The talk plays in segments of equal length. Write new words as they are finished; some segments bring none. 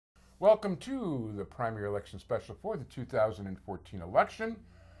Welcome to the primary election special for the 2014 election.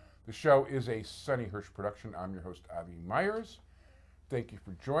 The show is a Sunny Hirsch production. I'm your host, Avi Myers. Thank you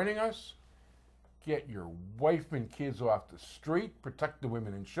for joining us. Get your wife and kids off the street. Protect the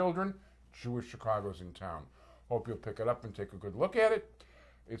women and children. Jewish Chicago's in town. Hope you'll pick it up and take a good look at it.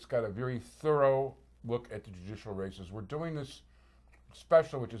 It's got a very thorough look at the judicial races. We're doing this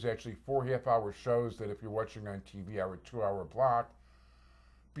special, which is actually 4 half-hour shows that if you're watching on TV are a 2-hour block,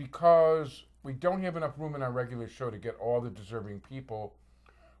 because we don't have enough room in our regular show to get all the deserving people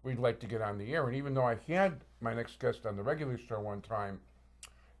we'd like to get on the air. And even though I had my next guest on the regular show one time,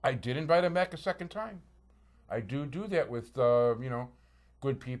 I did invite him back a second time. I do that with,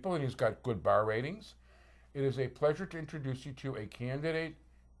 good people, and he's got good bar ratings. It is a pleasure to introduce you to a candidate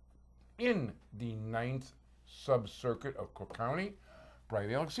in the 9th Sub-Circuit of Cook County,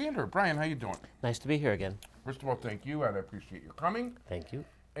 Brian Alexander. Brian, how you doing? Nice to be here again. First of all, thank you, and I appreciate your coming. Thank you.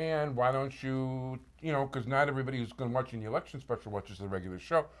 And why don't you, because not everybody who's going to watch the election special watches the regular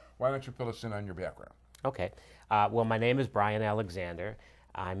show, why don't you fill us in on your background? Okay. Well, my name is Brian Alexander.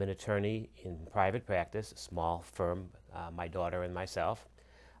 I'm an attorney in private practice, a small firm, my daughter and myself.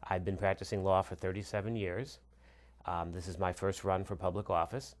 I've been practicing law for 37 years. This is my first run for public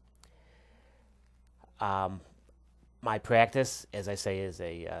office. My practice, as I say, is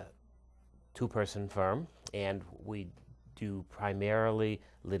a two-person firm, and we do primarily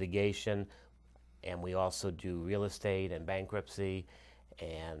litigation, and we also do real estate and bankruptcy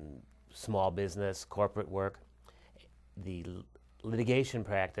and small business, corporate work. The litigation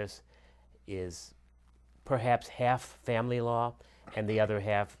practice is perhaps half family law and the other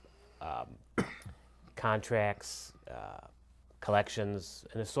half contracts, collections,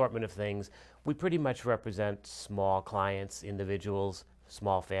 an assortment of things. We pretty much represent small clients, individuals,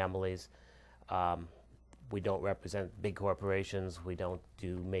 small families. We don't represent big corporations. We don't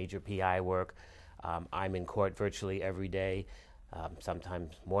do major PI work. I'm in court virtually every day,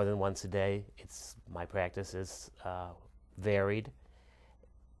 sometimes more than once a day. My practice is varied,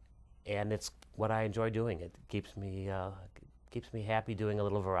 and it's what I enjoy doing. It keeps me happy doing a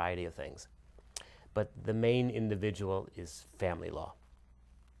little variety of things. But the main individual is family law.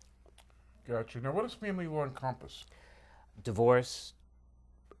 Gotcha. Now, what does family law encompass? Divorce,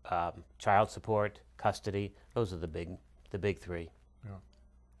 child support, custody. Those are the big three. Yeah.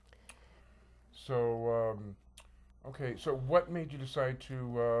 So, okay. So, what made you decide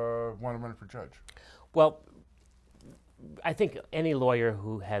to want to run for judge? Well, I think any lawyer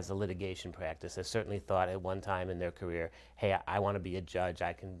who has a litigation practice has certainly thought at one time in their career, hey, I want to be a judge.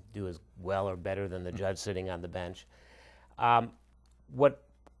 I can do as well or better than the judge sitting on the bench. What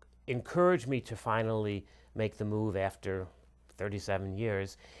encouraged me to finally make the move after 37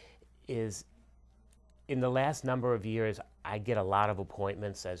 years is in the last number of years, I get a lot of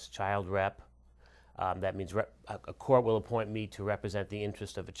appointments as child rep. That means a court will appoint me to represent the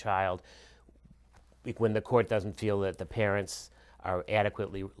interest of a child when the court doesn't feel that the parents are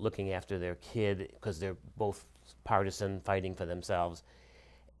adequately looking after their kid because they're both partisan, fighting for themselves.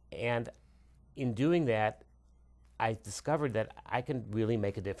 And in doing that, I discovered that I can really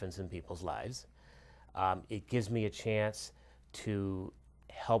make a difference in people's lives. It gives me a chance to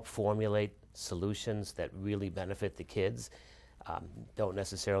help formulate solutions that really benefit the kids. Don't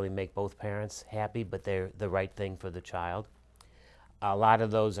necessarily make both parents happy, but they're the right thing for the child. A lot of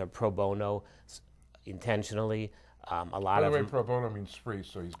those are pro bono, intentionally. By the way, pro bono means free,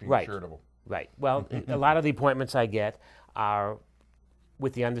 so he's being charitable. Right. Well, a lot of the appointments I get are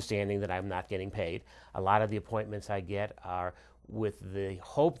with the understanding that I'm not getting paid. A lot of the appointments I get are with the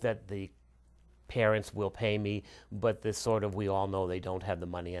hope that the parents will pay me, but this sort of, we all know they don't have the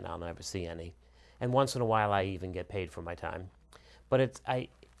money and I'll never see any. And once in a while I even get paid for my time. But I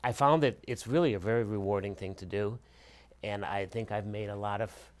found that it's really a very rewarding thing to do, and I think I've made a lot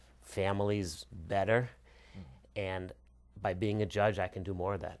of families better, and by being a judge I can do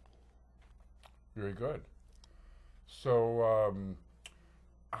more of that. Very good. So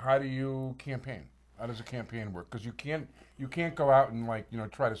how do you campaign? How does a campaign work? Because you can't go out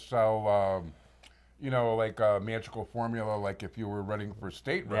and try to sell a magical formula like if you were running for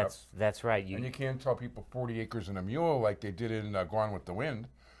state rep. That's right. And you can't tell people 40 acres and a mule like they did in Gone with the Wind.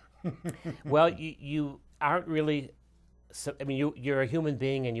 Well, you aren't really. So, I mean, you're a human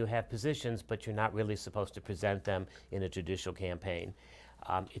being and you have positions, but you're not really supposed to present them in a judicial campaign.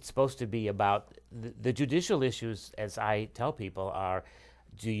 It's supposed to be about the judicial issues, as I tell people, are: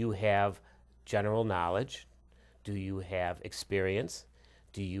 do you have general knowledge? Do you have experience?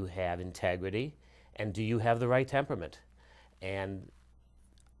 Do you have integrity? And do you have the right temperament? And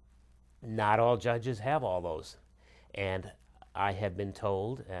not all judges have all those. And I have been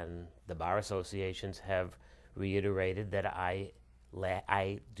told, and the bar associations have reiterated, that I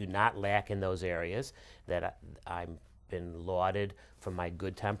do not lack in those areas, that I've been lauded for my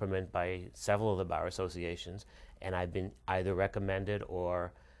good temperament by several of the bar associations, and I've been either recommended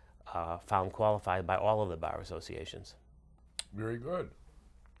or found qualified by all of the bar associations. Very good.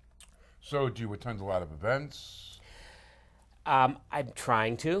 So do you attend a lot of events? I'm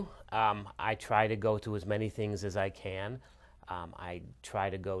trying to. I try to go to as many things as I can. I try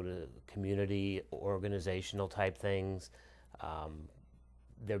to go to community organizational type things.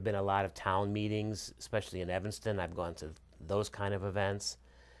 There have been a lot of town meetings, especially in Evanston. I've gone to those kind of events.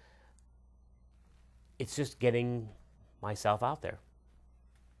 It's just getting myself out there.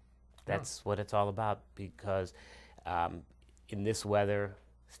 That's what it's all about, because in this weather,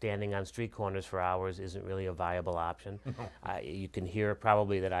 standing on street corners for hours isn't really a viable option. You can hear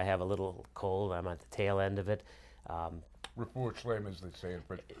probably that I have a little cold. I'm at the tail end of it. Rapport schleim, as they say in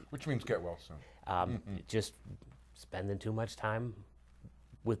French, which means get well soon. Just spending too much time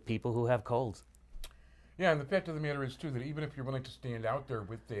with people who have colds. Yeah, and the fact of the matter is, too, that even if you're willing to stand out there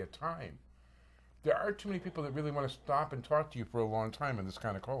with their time, there are too many people that really want to stop and talk to you for a long time in this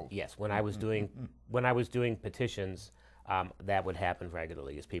kind of cold. Yes, when I was doing petitions, that would happen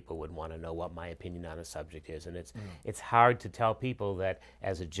regularly, as people would want to know what my opinion on a subject is. And it's hard to tell people that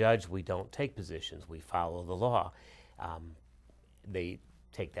as a judge we don't take positions, we follow the law. They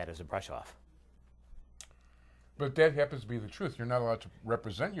take that as a brush off. But that happens to be the truth. You're not allowed to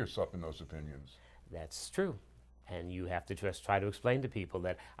represent yourself in those opinions. That's true. And you have to just try to explain to people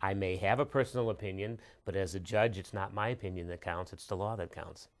that I may have a personal opinion, but as a judge, it's not my opinion that counts, it's the law that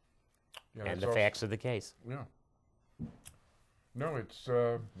counts. Yeah, and the facts of the case. Yeah. No,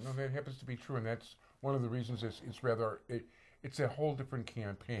 that happens to be true, and that's one of the reasons it's a whole different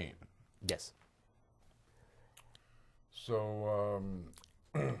campaign. Yes. So,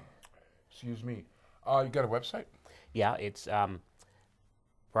 excuse me. You got a website? Yeah, it's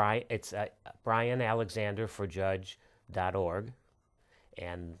BrianAlexanderForJudge.org,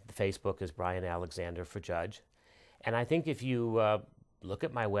 and the Facebook is Brian Alexander for Judge. And I think if you look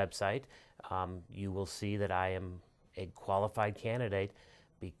at my website, you will see that I am a qualified candidate,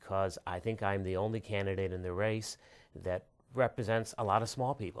 because I think I'm the only candidate in the race that represents a lot of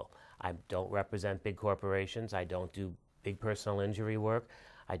small people. I don't represent big corporations. I don't do big personal injury work.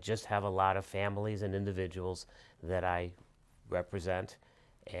 I just have a lot of families and individuals that I represent,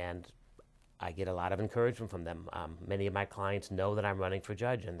 and I get a lot of encouragement from them. Many of my clients know that I'm running for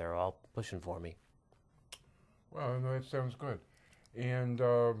judge, and they're all pushing for me. Well, no, that sounds good. And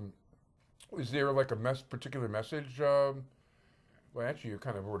is there like a particular message? Well, actually, you're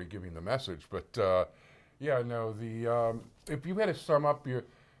kind of already giving the message, but yeah, no. If you had to sum up your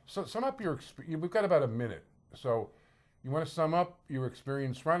experience, we've got about a minute. So, you want to sum up your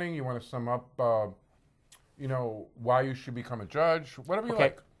experience running? You want to sum up, why you should become a judge? Whatever you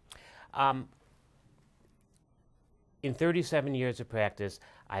like. In 37 years of practice,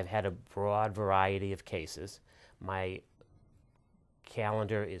 I've had a broad variety of cases. My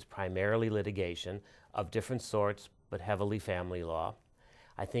calendar is primarily litigation of different sorts, but heavily family law.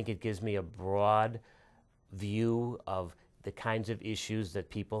 I think it gives me a broad view of the kinds of issues that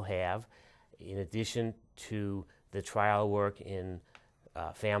people have. In addition to the trial work in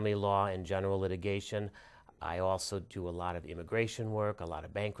family law and general litigation, I also do a lot of immigration work, a lot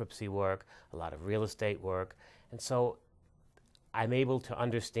of bankruptcy work, a lot of real estate work. And so I'm able to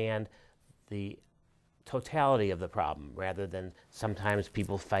understand the totality of the problem, rather than sometimes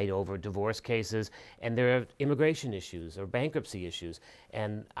people fight over divorce cases and there are immigration issues or bankruptcy issues.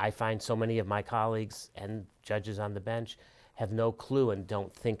 And I find so many of my colleagues and judges on the bench have no clue and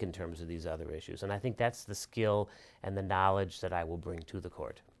don't think in terms of these other issues. And I think that's the skill and the knowledge that I will bring to the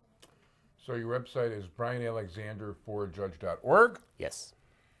court. So your website is BrianAlexanderForJudge.org? Yes.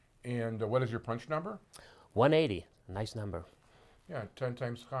 And what is your punch number? 180. Nice number. Yeah, 10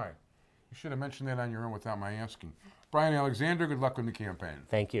 times high. You should have mentioned that on your own without my asking. Brian Alexander, good luck in the campaign.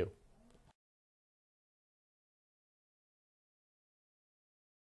 Thank you.